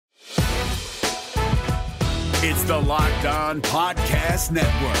It's the Locked On Podcast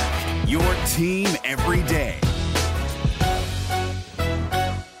Network, your team every day.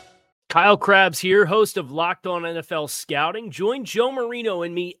 Kyle Krabs here, host of Locked On NFL Scouting. Join Joe Marino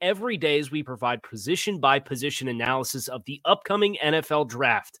and me every day as we provide position-by-position analysis of the upcoming NFL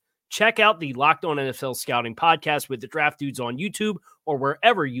Draft. Check out the Locked On NFL Scouting podcast with the Draft Dudes on YouTube or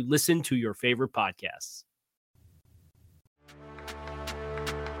wherever you listen to your favorite podcasts.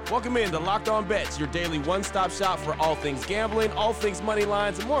 Welcome in to Locked On Bets, your daily one-stop shop for all things gambling, all things money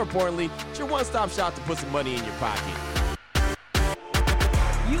lines, and more importantly, it's your one-stop shop to put some money in your pocket.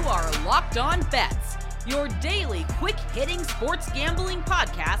 You are Locked On Bets, your daily quick-hitting sports gambling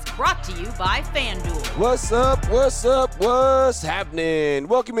podcast brought to you by FanDuel. What's happening?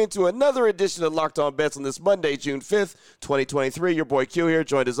 Welcome into another edition of Locked On Bets on this Monday, June 5th, 2023. Your boy Q here,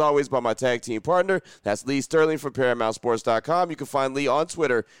 joined as always by my tag team partner. That's Lee Sterling from ParamountSports.com. You can find Lee on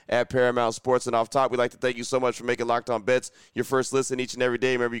Twitter at Paramount Sports. And off top, we'd like to thank you so much for making Locked On Bets your first listen each and every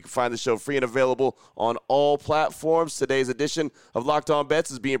day. Remember, you can find the show free and available on all platforms. Today's edition of Locked On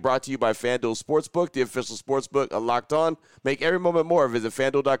Bets is being brought to you by FanDuel Sportsbook, the official sportsbook of Locked On. Make every moment more. Visit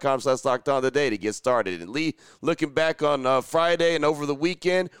FanDuel.com/LockedOn today to get started. And Lee, looking back on Friday and over the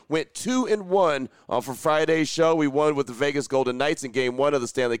weekend, went 2-1 for Friday's show. We won with the Vegas Golden Knights in Game 1 of the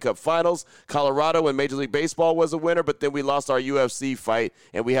Stanley Cup Finals. Colorado in Major League Baseball was a winner, but then we lost our UFC fight,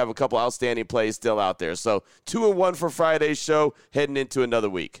 and we have a couple outstanding plays still out there. So 2-1 for Friday's show, heading into another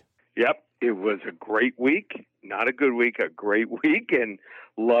week. Yep, it was a great week. Not a good week, a great week, and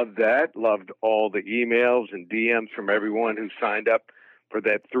loved that. Loved all the emails and DMs from everyone who signed up for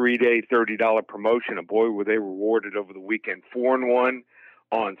that 3-day $30 promotion. And boy, were they rewarded over the weekend. 4-1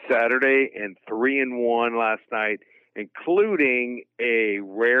 on Saturday and 3-1 last night, including a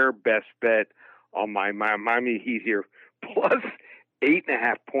rare best bet on my Miami Heat here, plus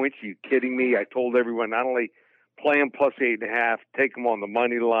 8.5 points. Are you kidding me? I told everyone not only play them plus 8.5, take them on the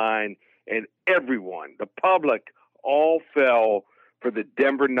money line, and everyone, the public, all fell for the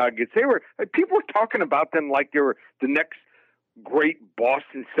Denver Nuggets. People were talking about them like they were the next great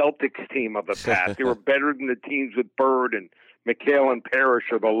Boston Celtics team of the past. They were better than the teams with Bird and McHale and Parrish,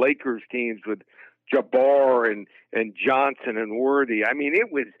 or the Lakers teams with Jabbar and Johnson and Worthy. I mean,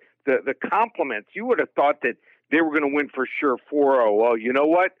 it was the compliments. You would have thought that they were going to win for sure 4-0. Well, you know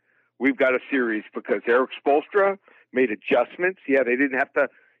what? We've got a series because Eric Spoelstra made adjustments. Yeah, they didn't have to.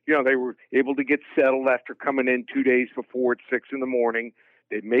 They were able to get settled after coming in 2 days before at 6 in the morning.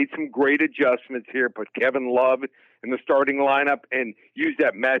 They made some great adjustments here, put Kevin Love in the starting lineup and used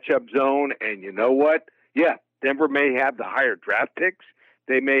that matchup zone. And you know what? Yeah, Denver may have the higher draft picks.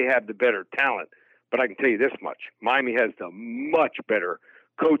 They may have the better talent. But I can tell you this much. Miami has the much better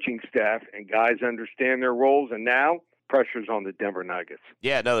coaching staff, and guys understand their roles. And now pressure's on the Denver Nuggets.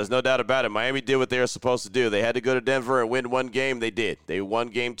 Yeah, no, there's no doubt about it. Miami did what they were supposed to do. They had to go to Denver and win one game. They did. They won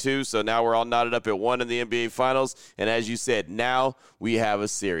Game 2, so now we're all knotted up at 1 in the NBA Finals. And as you said, now we have a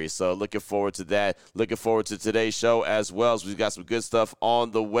series. So looking forward to that. Looking forward to today's show as well, as we've got some good stuff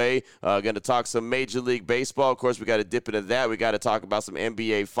on the way. Going to talk some Major League Baseball. Of course, we got to dip into that. We got to talk about some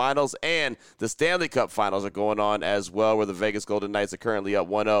NBA Finals, and the Stanley Cup Finals are going on as well, where the Vegas Golden Knights are currently up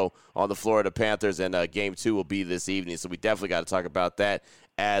 1-0 on the Florida Panthers, and Game 2 will be this evening. So we definitely got to talk about that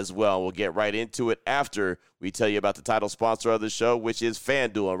as well. We'll get right into it after we tell you about the title sponsor of the show, which is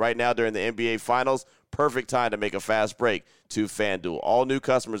FanDuel. And right now during the NBA Finals, perfect time to make a fast break to FanDuel. All new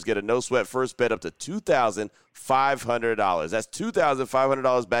customers get a no-sweat first bet up to $2,500. That's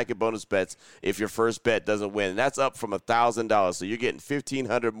 $2,500 back in bonus bets if your first bet doesn't win. And that's up from $1,000. So you're getting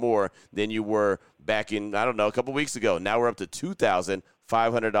 $1,500 more than you were back in, a couple weeks ago. Now we're up to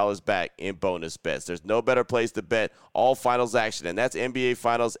 $2,500 back in bonus bets. There's no better place to bet all finals action, and that's NBA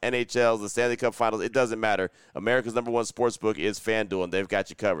Finals, NHL, the Stanley Cup Finals. It doesn't matter. America's #1 sportsbook is FanDuel, and they've got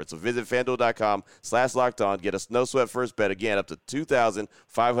you covered. So visit FanDuel.com/LockedOn. Get a no-sweat first bet, again, up to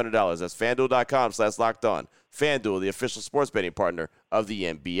 $2,500. That's FanDuel.com/LockedOn. FanDuel, the official sports betting partner of the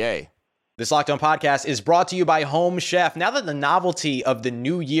NBA. This Locked On podcast is brought to you by Home Chef. Now that the novelty of the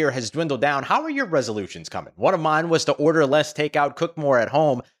new year has dwindled down, how are your resolutions coming? One of mine was to order less takeout, cook more at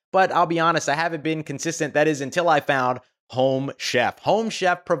home, but I'll be honest, I haven't been consistent. That is until I found Home Chef. Home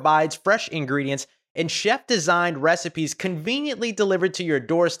Chef provides fresh ingredients and chef-designed recipes conveniently delivered to your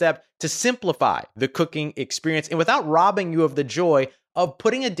doorstep to simplify the cooking experience and without robbing you of the joy of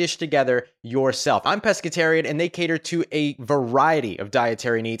putting a dish together yourself. I'm pescatarian, and they cater to a variety of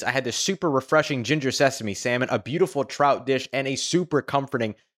dietary needs. I had this super refreshing ginger sesame salmon, a beautiful trout dish, and a super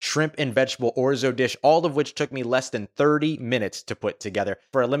comforting shrimp and vegetable orzo dish, all of which took me less than 30 minutes to put together.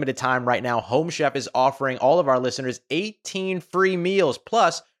 For a limited time right now, Home Chef is offering all of our listeners 18 free meals,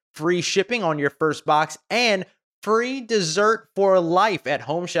 plus free shipping on your first box, and free dessert for life at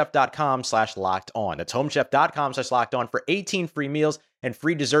homechef.com/lockedon. That's homechef.com/lockedon for 18 free meals and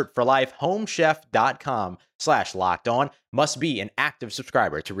free dessert for life. Homechef.com/lockedon. Must be an active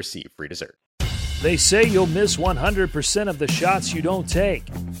subscriber to receive free dessert. They say you'll miss 100% of the shots you don't take.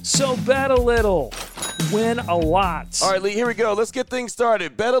 So bet a little, win a lot. All right, Lee, here we go. Let's get things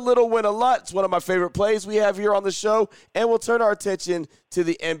started. Bet a little, win a lot. It's one of my favorite plays we have here on the show, and we'll turn our attention to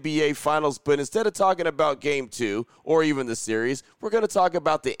the NBA Finals. But instead of talking about Game 2 or even the series, we're going to talk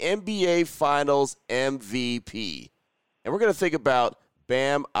about the NBA Finals MVP. And we're going to think about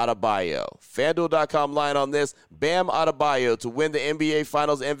Bam Adebayo. FanDuel.com line on this. Bam Adebayo to win the NBA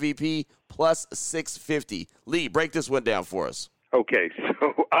Finals MVP plus 650. Lee, break this one down for us. Okay,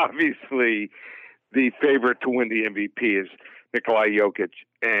 so obviously the favorite to win the MVP is Nikola Jokic,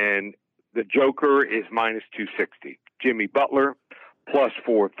 and the Joker is minus 260. Jimmy Butler plus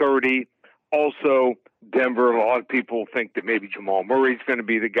 430. Also, Denver, a lot of people think that maybe Jamal Murray's going to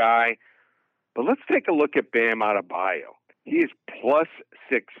be the guy. But let's take a look at Bam Adebayo. He is plus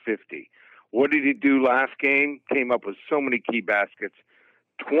 650. What did he do last game? Came up with so many key baskets.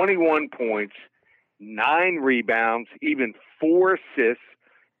 21 points, 9 rebounds, even 4 assists,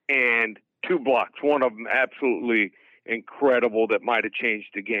 and 2 blocks. One of them absolutely incredible that might have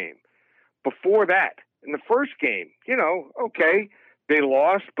changed the game. Before that, in the first game, okay, they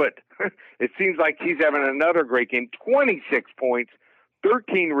lost, but it seems like he's having another great game. 26 points,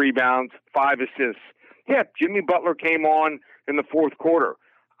 13 rebounds, 5 assists. Yeah, Jimmy Butler came on in the fourth quarter.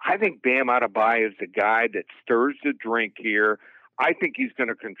 I think Bam Adebayo is the guy that stirs the drink here. I think he's going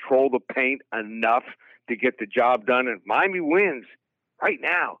to control the paint enough to get the job done. And if Miami wins right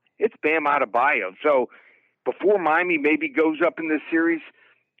now, it's Bam Adebayo. So before Miami maybe goes up in this series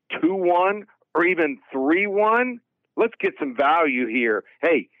 2-1 or even 3-1, let's get some value here.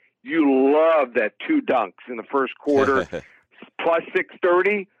 Hey, you love that 2 dunks in the first quarter, plus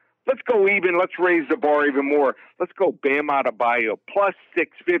 630. Let's go even. Let's raise the bar even more. Let's go Bam Adebayo plus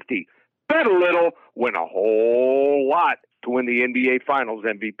 650. Bet a little, win a whole lot to win the NBA Finals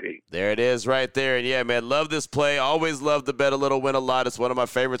MVP. There it is right there. And yeah, man, love this play. Always love the bet a little, win a lot. It's one of my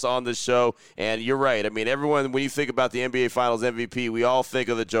favorites on this show. And you're right. I mean, everyone, when you think about the NBA Finals MVP, we all think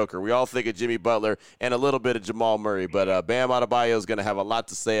of the Joker. We all think of Jimmy Butler and a little bit of Jamal Murray. But Bam Adebayo is going to have a lot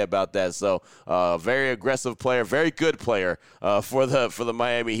to say about that. So very aggressive player, very good player for the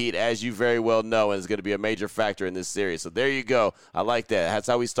Miami Heat, as you very well know, and is going to be a major factor in this series. So there you go. I like that. That's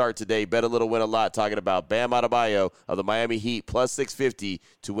how we start today. Bet a little, win a lot, talking about Bam Adebayo of the Miami Heat plus 650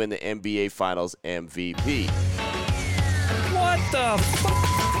 to win the NBA Finals MVP. What the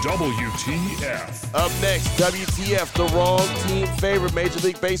WTF? Up next, WTF, the wrong team favorite Major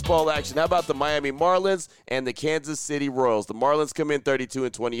League Baseball action. How about the Miami Marlins and the Kansas City Royals? The Marlins come in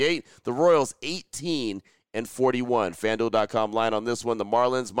 32-28. The Royals 18-41. FanDuel.com line on this one. The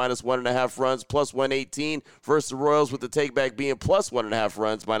Marlins minus 1.5 runs, plus 118 versus the Royals with the takeback being plus 1.5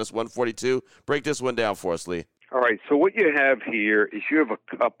 runs, minus 142. Break this one down for us, Lee. All right, so what you have here is you have a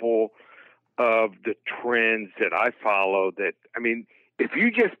couple of the trends that I follow that, I mean, if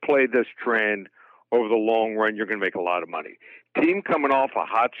you just play this trend over the long run, you're going to make a lot of money. Team coming off a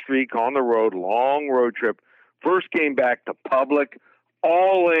hot streak on the road, long road trip, first game back to public,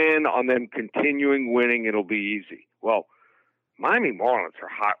 all in on them continuing winning, it'll be easy. Well, Miami Marlins are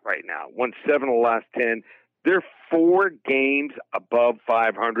hot right now, won 7 of the last 10. They're 4 games above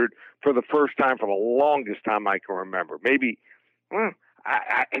 500 for the first time for the longest time I can remember. Maybe,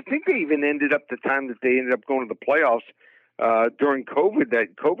 I think they even ended up the time that they ended up going to the playoffs during COVID,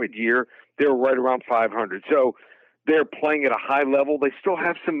 that COVID year, they were right around 500. So they're playing at a high level. They still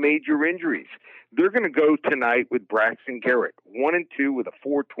have some major injuries. They're going to go tonight with Braxton Garrett, 1-2 with a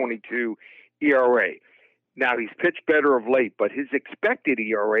 4.22 ERA. Now, he's pitched better of late, but his expected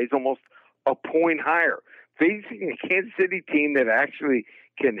ERA is almost a point higher. Facing a Kansas City team that actually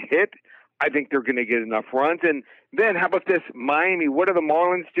can hit, I think they're going to get enough runs. And then how about this? Miami, what do the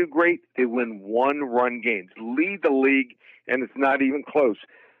Marlins do great? They win 1-run games, lead the league, and it's not even close.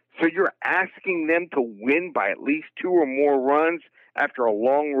 So you're asking them to win by at least 2 or more runs after a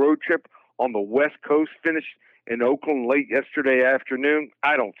long road trip on the West Coast, finished in Oakland late yesterday afternoon?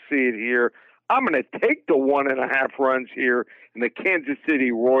 I don't see it here. I'm going to take the 1.5 runs here in the Kansas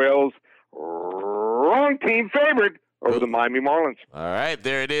City Royals. Wrong team favorite. over the Miami Marlins. All right,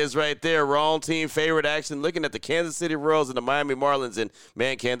 there it is right there. Wrong team favorite action. Looking at the Kansas City Royals and the Miami Marlins, and,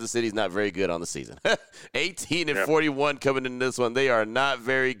 man, Kansas City's not very good on the season. 18-41 coming in this one. They are not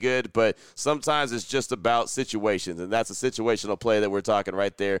very good, but sometimes it's just about situations, and that's a situational play that we're talking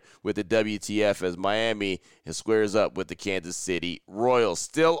right there with the WTF as Miami squares up with the Kansas City Royals.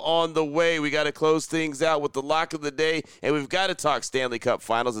 Still on the way. We got to close things out with the lock of the day, and we've got to talk Stanley Cup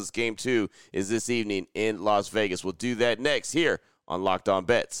Finals as Game 2 is this evening in Las Vegas. We'll do that next here on Locked On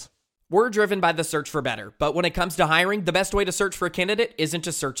Bets. We're driven by the search for better, but when it comes to hiring, the best way to search for a candidate isn't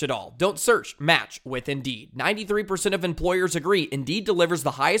to search at all. Don't search, match with Indeed. 93% of employers agree Indeed delivers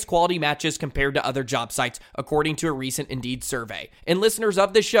the highest quality matches compared to other job sites, according to a recent Indeed survey. And listeners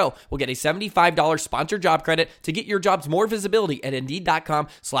of this show will get a $75 sponsored job credit to get your jobs more visibility at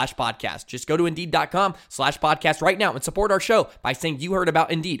Indeed.com/podcast. Just go to Indeed.com/podcast right now and support our show by saying you heard about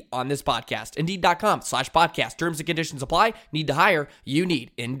Indeed on this podcast. Indeed.com/podcast. Terms and conditions apply. Need to hire? You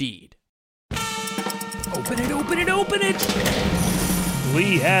need Indeed. Open it, open it, open it!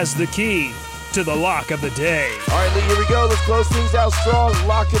 Lee has the key to the lock of the day. All right, Lee, here we go. Let's close things out strong.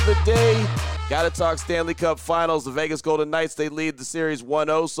 Lock of the day. Got to talk Stanley Cup Finals. The Vegas Golden Knights, they lead the series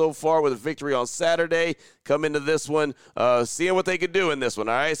 1-0 so far with a victory on Saturday. Come into this one, seeing what they could do in this one,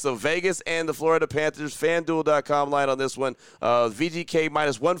 all right? So Vegas and the Florida Panthers, FanDuel.com line on this one. VGK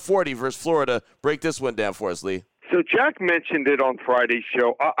minus 140 versus Florida. Break this one down for us, Lee. So Jack mentioned it on Friday's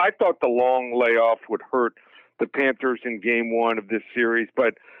show. I thought the long layoff would hurt the Panthers in Game 1 of this series,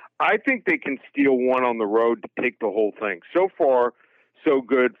 but I think they can steal one on the road to take the whole thing. So far, so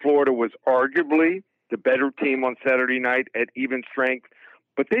good. Florida was arguably the better team on Saturday night at even strength,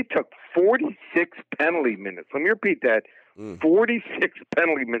 but they took 46 penalty minutes. Let me repeat that. 46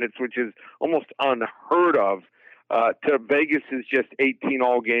 penalty minutes, which is almost unheard of, to Vegas's just 18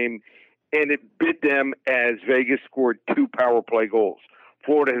 all game. And it bit them as Vegas scored 2 power play goals.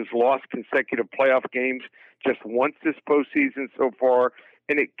 Florida has lost consecutive playoff games just once this postseason so far,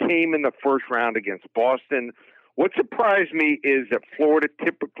 and it came in the first round against Boston. What surprised me is that Florida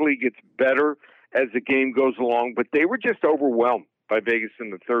typically gets better as the game goes along, but they were just overwhelmed by Vegas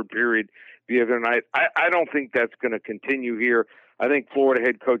in the third period the other night. I don't think that's going to continue here. I think Florida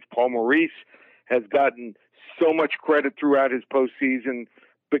head coach Paul Maurice has gotten so much credit throughout his postseason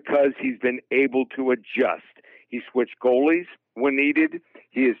because he's been able to adjust. He switched goalies when needed.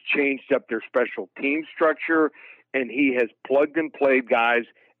 He has changed up their special team structure, and he has plugged and played guys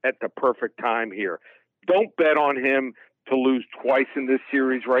at the perfect time here. Don't bet on him to lose twice in this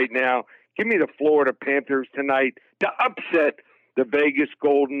series right now. Give me the Florida Panthers tonight to upset the Vegas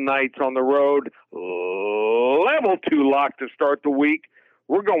Golden Knights on the road. Level 2 lock to start the week.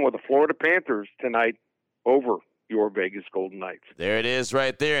 We're going with the Florida Panthers tonight over your Vegas Golden Knights. There it is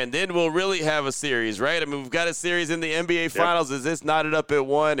right there. And then we'll really have a series, right? I mean, we've got a series in the NBA Finals. Is this knotted up at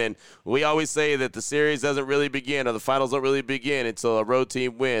 1? And we always say that the series doesn't really begin, or the finals don't really begin until a road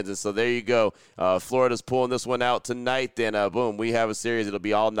team wins. And so there you go. Florida's pulling this one out tonight. Then, boom, we have a series. It'll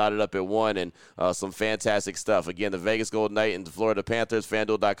be all knotted up at 1, and some fantastic stuff. Again, the Vegas Golden Knights and the Florida Panthers,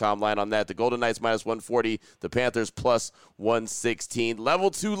 FanDuel.com line on that. The Golden Knights minus 140, the Panthers plus 116. Level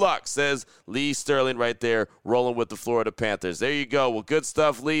 2 lock, says Lee Sterling right there, rolling with the Florida Panthers. There you go. Well, good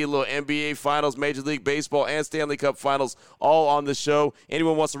stuff, Lee. A little NBA Finals, Major League Baseball, and Stanley Cup Finals all on the show.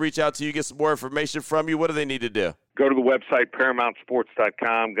 Anyone wants to reach out to you, get some more information from you, what do they need to do? Go to the website,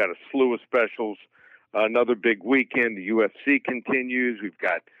 ParamountSports.com. Got a slew of specials. Another big weekend. The UFC continues. We've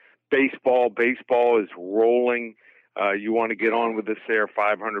got baseball. Baseball is rolling. You want to get on with this there,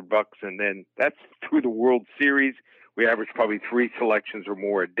 $500, and then that's through the World Series. We average probably 3 selections or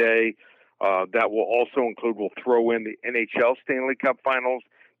more a day. That will also include, we'll throw in the NHL Stanley Cup Finals,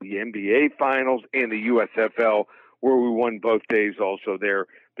 the NBA Finals, and the USFL, where we won both days also there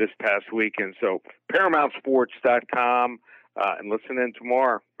this past weekend. So ParamountSports.com, and listen in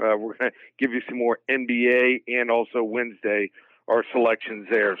tomorrow. We're going to give you some more NBA and also Wednesday, our selections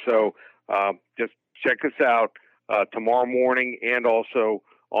there. So just check us out tomorrow morning and also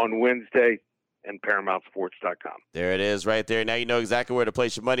on Wednesday. And ParamountSports.com. There it is right there. Now you know exactly where to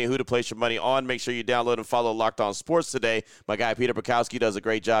place your money and who to place your money on. Make sure you download and follow Locked On Sports today. My guy Peter Bukowski does a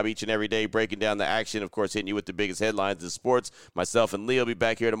great job each and every day breaking down the action, of course, hitting you with the biggest headlines in sports. Myself and Lee will be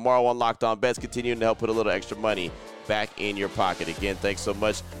back here tomorrow on Locked On Bets, continuing to help put a little extra money back in your pocket. Again, thanks so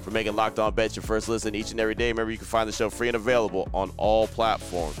much for making Locked On Bets your first listen each and every day. Remember, you can find the show free and available on all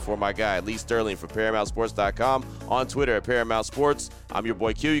platforms. For my guy, Lee Sterling from ParamountSports.com, on Twitter at Paramount Sports. I'm your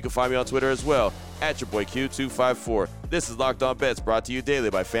boy Q. You can find me on Twitter as well, at your boy Q254. This is Locked On Bets, brought to you daily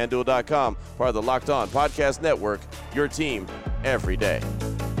by FanDuel.com, part of the Locked On Podcast Network, your team every day.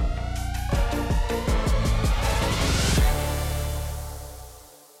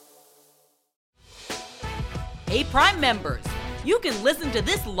 Hey, Prime members, you can listen to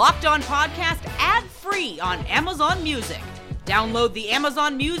this Locked On podcast ad-free on Amazon Music. Download the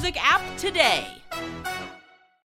Amazon Music app today.